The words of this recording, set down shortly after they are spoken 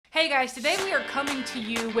guys, today we are coming to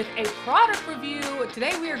you with a product review.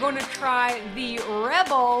 Today we are going to try the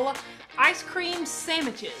Rebel ice cream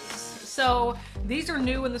sandwiches. So these are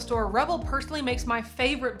new in the store. Rebel personally makes my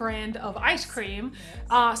favorite brand of ice cream.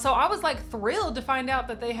 So I was like thrilled to find out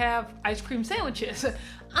that they have ice cream sandwiches.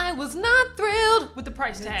 I was not thrilled with the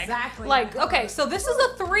price tag. Exactly. Like, okay, so this is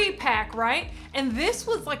a 3-pack, right? And this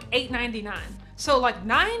was like $8.99. So like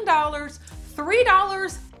 $9,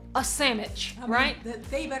 $3 a sandwich, right?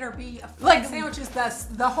 They better be Like sandwiches.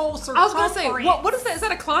 The whole circumference. I was gonna say, what is that? Is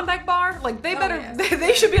that a Klondike bar? Like they better,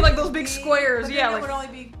 they should be like those big squares. But Yeah, it like would only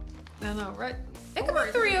be. I know, right? It could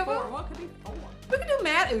be 3 of them. What could be 4? We could do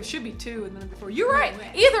math. It should be 2 and then 4. You're right.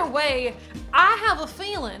 Either way, I have a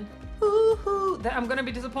feeling that I'm gonna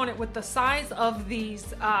be disappointed with the size of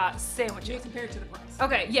these sandwiches Compared to the price.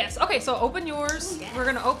 Okay. Yes. Okay. So open yours. Yeah.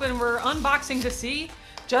 We're unboxing to see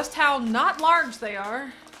just how not large they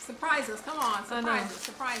are. Surprises, come on,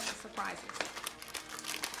 surprises.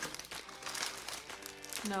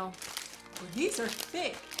 No. Well, these are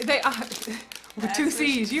thick. They are. With 2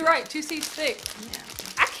 C's. You're right. 2 C's thick.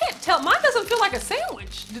 Yeah. I can't tell. Mine doesn't feel like a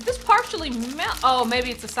sandwich. Did this partially melt? Oh, maybe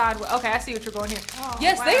it's a sideways. Okay, I see what you're going here. Oh,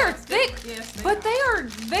 yes, wow. they are thick. Yes, but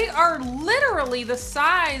they are literally the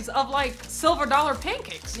size of like silver dollar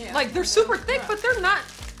pancakes. Yeah. Like they're super thick, but they're not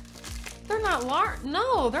large.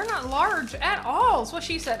 No, they're not large at all. That's what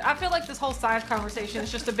she said. I feel like this whole side conversation is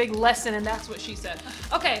just a big lesson, and that's what she said.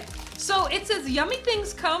 Okay, so it says, yummy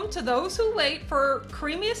things come to those who wait for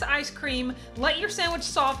creamiest ice cream. Let your sandwich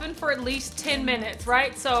soften for at least 10 minutes,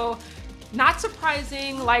 right? So not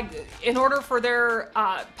surprising, like in order for their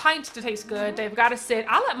pints to taste good, they've got to sit.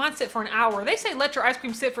 I let mine sit for an hour. They say let your ice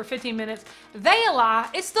cream sit for 15 minutes. They lie.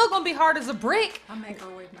 It's still going to be hard as a brick. I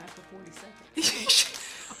microwave mine for 40 seconds.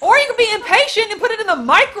 Or you can be impatient and put it in the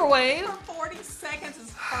microwave. For 40 seconds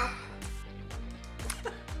is perfect.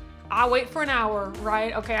 I wait for an hour,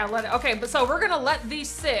 right? Okay, I let it. Okay, but so we're gonna let these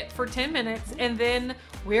sit for 10 minutes and then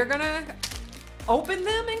we're gonna open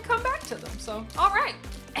them and come back to them. So, all right.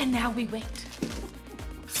 And now we wait.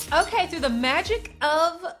 Okay, through the magic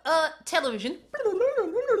of television,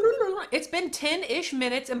 it's been 10-ish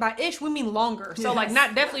minutes, and by ish we mean longer. So like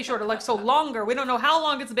not definitely shorter, like so longer. We don't know how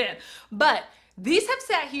long it's been, but these have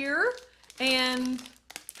sat here and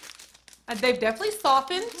they've definitely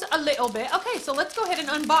softened a little bit. Okay, so let's go ahead and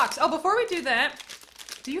unbox. Oh, before we do that,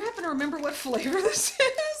 do you happen to remember what flavor this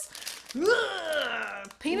is? Ugh,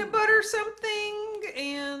 peanut butter something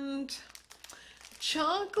and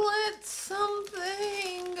chocolate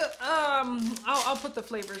something. I'll put the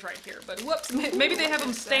flavors right here, but whoops, maybe they have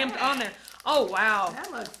them stamped on there. Oh, wow.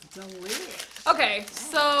 That looks delicious. Okay,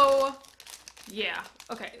 so yeah.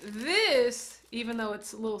 Okay, this, even though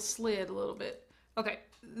it's a little slid a little bit. Okay,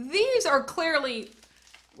 these are clearly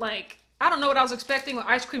like, I don't know what I was expecting with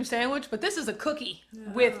ice cream sandwich, but this is a cookie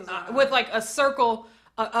with like a circle,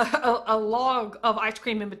 a log of ice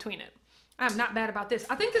cream in between it. I'm not bad about this.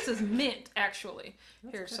 I think this is mint actually.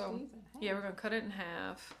 Here, so yeah, we're gonna cut it in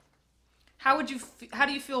half. How do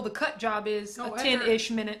you feel the cut job is?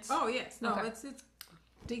 10-ish minutes. Oh yes, no, Okay. it's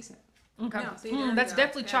decent. Okay, No, see, that's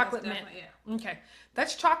definitely chocolate that's mint. definitely, Okay,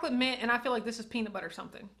 that's chocolate mint, and I feel like this is peanut butter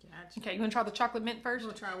something. Gotcha. Okay, you want to try the chocolate mint first?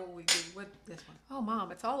 We'll try what we do with this one. Oh,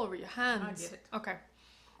 Mom, it's all over your hands. I get it. Okay.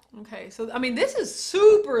 Okay, so, I mean, this is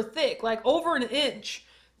super thick, like over an inch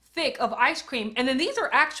thick of ice cream. And then these are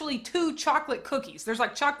actually 2 chocolate cookies. There's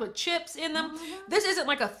like chocolate chips in them. This isn't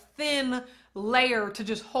like a thin layer to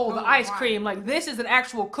just hold the ice cream. Like, this is an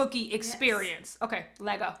actual cookie experience. Yes. Okay,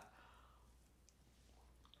 Lego.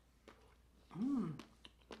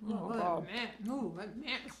 Oh my God. Man.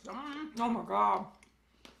 Oh my God.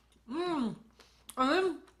 And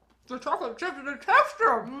then the chocolate chips and the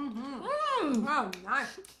texture. Oh,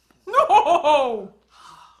 nice. No!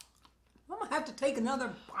 I'm gonna have to take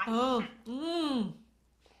another bite. Oh,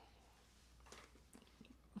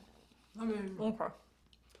 I mean, okay.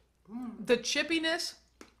 The chippiness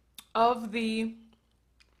of the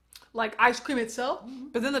like ice cream itself,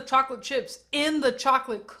 but then the chocolate chips in the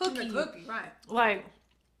chocolate cookie. the cookie, right? Like,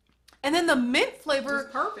 and then the mint flavor.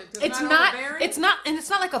 It's perfect. It's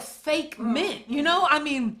not like a fake mint. You know, I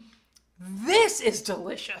mean, this is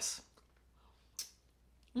delicious.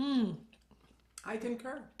 I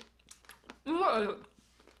concur.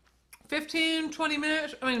 15, 20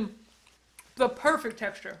 minutes. I mean, the perfect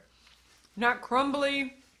texture. Not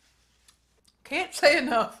crumbly. Can't say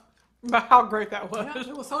enough about how great that was. Yeah,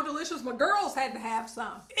 it was so delicious. My girls had to have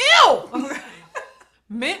some. Ew!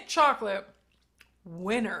 Mint chocolate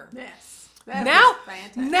winner. Yes. That now, was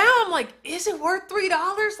fantastic. now I'm like, is it worth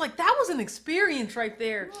 $3? Like that was an experience right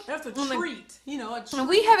there. That's a treat. You know, a treat. And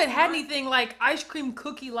we haven't had anything like ice cream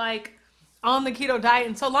cookie like on the keto diet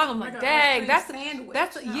in so long. I'm like, Like an dang, ice cream sandwich.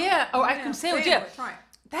 that's No. yeah. Oh, ice cream sandwich, yeah. Right.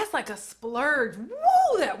 That's like a splurge.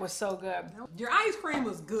 Woo, that was so good. Your ice cream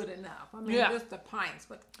was good enough. I mean, Yeah. just the pints,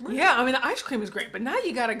 but Yeah, I mean the ice cream is great, but now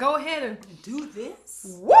you gotta go ahead and do this.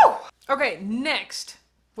 woo. Okay, next,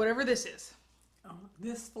 whatever this is.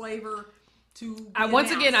 This flavor to be Once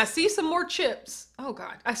again, I announced. see some more chips. Oh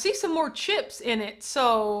God, I see some more chips in it,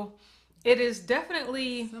 so it is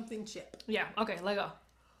definitely something chip. yeah. Okay, let go.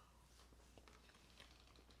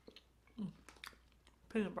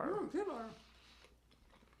 Peanut butter. Peanut butter.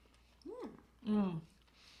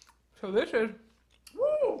 So this is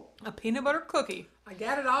Woo! a peanut butter cookie I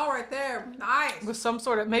got it all right there. Nice. with some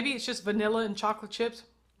sort of, maybe it's just vanilla and chocolate chips.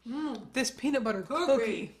 This peanut butter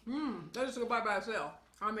cookie. That just go by itself.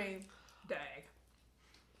 I mean, dang.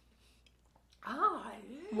 Ah,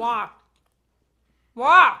 yeah.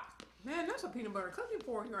 Wow. Man, that's a peanut butter cookie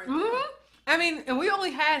for you right I mean, and we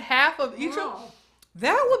only had half of each there. of Wow.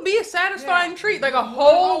 that would be a satisfying Yeah. treat. Like a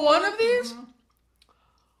whole one of these.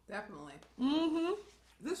 Definitely. Mm-hmm.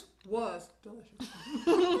 This was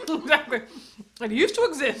delicious. Exactly. It used to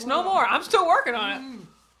exist. No more. I'm still working on it.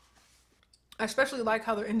 I especially like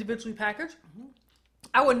how they're individually packaged.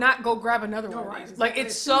 I would not go grab another one right. of these. Like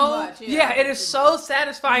it's It's so too much, yeah. it is so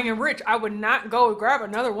satisfying and rich. I would not go grab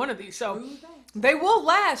another one of these. So True that. they will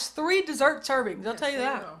last 3 dessert servings. I'll tell you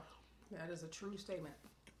Yes, that. they will. That is a true statement.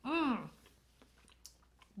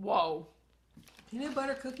 Whoa. Peanut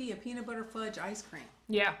butter cookie and peanut butter fudge ice cream.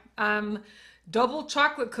 Yeah. Double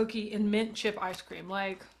chocolate cookie and mint chip ice cream.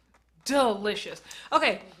 Like delicious.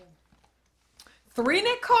 Okay. 3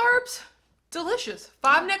 net carbs. Delicious.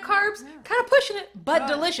 5 net carbs, kind of pushing it, but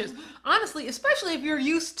delicious. Honestly, especially if you're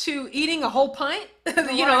used to eating a whole pint,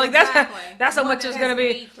 you know, like that's how One much that it's gonna has be.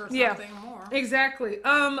 8 or Yeah, something more. exactly.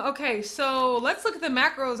 Okay, so let's look at the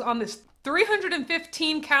macros on this.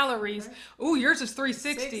 315 calories. Ooh, yours is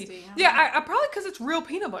 360. 60, huh? Yeah, I probably because it's real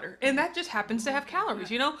peanut butter, and that just happens to have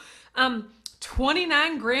calories. You know,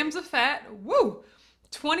 29 grams of fat. Woo.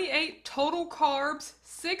 28 total carbs,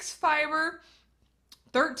 6 fiber.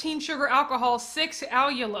 13 sugar alcohol, 6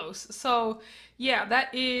 allulose. So yeah,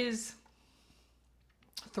 that is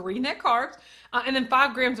 3 net carbs, and then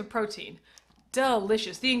 5 grams of protein.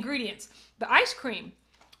 Delicious. The ingredients: the ice cream,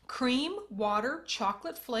 cream, water,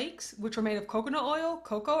 chocolate flakes, which are made of coconut oil,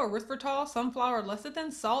 cocoa, erythritol, sunflower,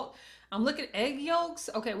 lecithin, salt. I'm looking at egg yolks.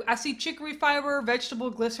 Okay, I see chicory fiber, vegetable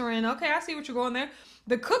glycerin. Okay, I see what you're going there.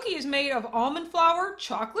 The cookie is made of almond flour,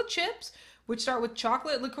 chocolate chips, which start with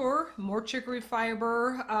chocolate liqueur, more chicory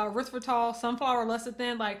fiber, erythritol, sunflower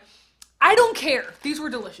lecithin. Like, I don't care. These were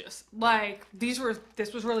delicious. Like, this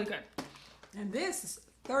was really good. And this is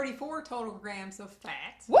 34 total grams of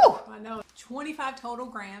fat. Woo! I know. 25 total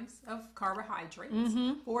grams of carbohydrates.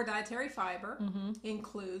 4 dietary fiber.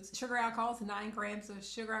 Includes sugar alcohols, 9 grams of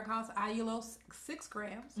sugar alcohols, allulose, 6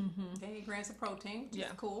 grams, 8 grams of protein, which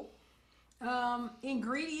is cool.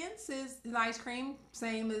 Ingredients is the ice cream,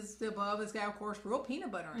 same as the above. It's got, of course, real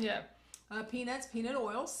peanut butter in it. Peanuts, peanut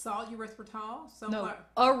oil, salt, erythritol. No,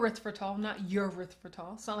 erythritol, not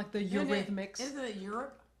erythritol. It's not like the Eurythmics. Isn't it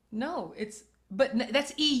Europe? No,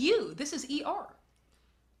 that's EU. This is ER.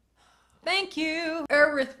 Thank you.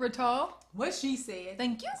 Erythritol. What she said.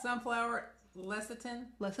 Thank you. Sunflower, lecithin,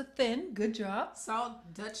 Lecithin. Good job. salt,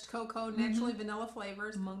 Dutch cocoa, naturally vanilla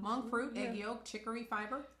flavors, monk fruit, egg yolk, chicory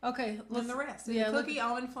fiber, Okay. and the rest. Yeah, Cookie,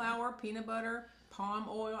 almond flour, peanut butter, palm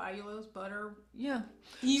oil, allulose, butter, Yeah.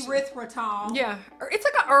 erythritol. Yeah. It's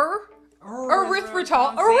like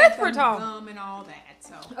erythritol. Xanthan gum and all that.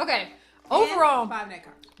 So Okay. Overall, 5 net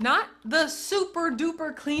carbs. not the super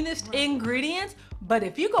duper cleanest ingredients, but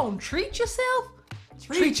if you're gonna treat yourself,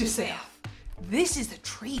 treat yourself. This is a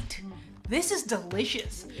treat. This is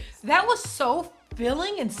delicious. That was so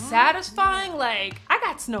filling and satisfying. Like, I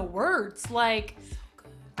got no words. Like,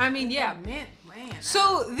 I mean, yeah. Man.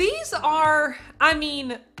 So these are, I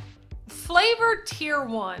mean, flavor tier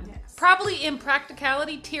 1, Yes. probably in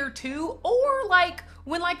practicality tier 2, or like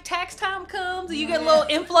when like tax time comes and you get a little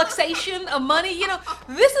influxation of money, you know,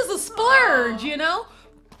 this is a splurge, you know,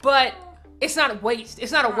 but it's not a waste.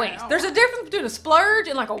 It's not a waste. There's a difference between a splurge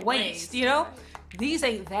and like a waste, you know. These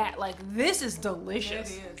ain't that. Like, this is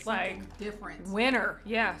delicious. It is. Like, Something different. winner.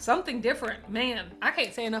 Yeah, something different. Man, I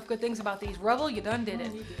can't say enough good things about these. Rebel, you done did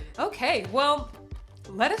it. Okay, well,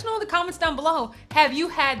 Let us know in the comments down below. Have you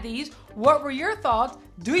had these? What were your thoughts?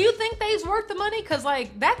 Do you think they's worth the money? Because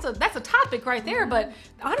like that's a topic right there. But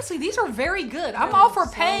honestly, these are very good. I'm all for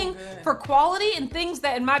paying for quality and things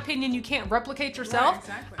that, in my opinion, you can't replicate yourself.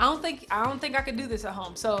 Right, exactly. I don't think I could do this at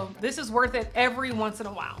home. So this is worth it every once in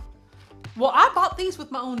a while. Well, I bought these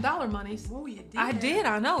with my own dollar monies. Oh, you did. I did,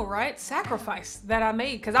 I know, right? Sacrifice that I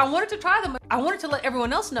made because I wanted to try them. I wanted to let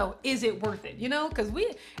everyone else know, is it worth it? You know, because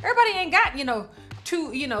everybody ain't got,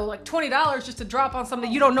 like $20 just to drop on something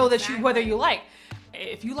you don't know that whether you like.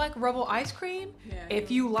 If you like Rebel ice cream, if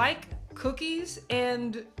you like cookies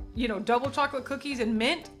and double chocolate cookies and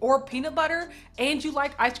mint or peanut butter, and you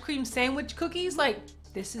like ice cream sandwich cookies, like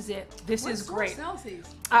this is it. This is great. Sells these?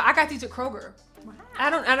 I got these at Kroger. Wow.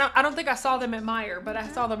 I don't think I saw them at Meijer, but I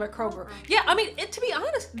saw them at Kroger. Yeah, I mean, to be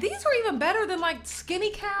honest, these are even better than like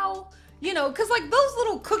Skinny Cow. Because like those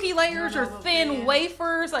little cookie layers are thin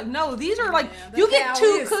wafers. Like, no, these are like, you get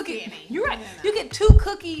 2 cookies. You're right. You get 2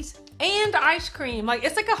 cookies and ice cream. Like,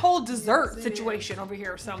 it's like a whole dessert situation over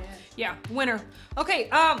here. So, yeah, winner. Okay,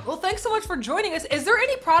 well, thanks so much for joining us. Is there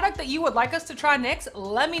any product that you would like us to try next?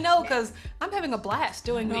 Let me know, because I'm having a blast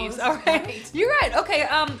doing these. All right. Great. You're right. Okay,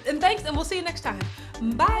 and thanks, and we'll see you next time.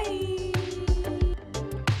 Bye.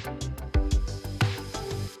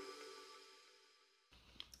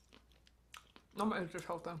 I'm gonna eat this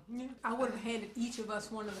whole thing. Yeah. I would have handed each of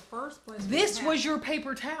us one in the first place. This was your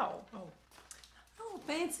paper towel. Oh,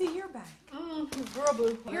 fancy, you're back. Girl,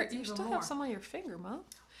 boo. Here, you still have some on your finger, Mom.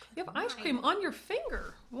 You have ice cream on your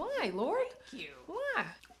finger. Why, Lord? Thank you. Why?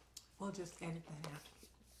 We'll just edit that out.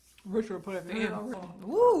 Richard put it in.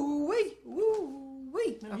 Woo wee, woo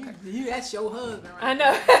wee. Okay. That's your husband, right? I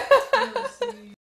know.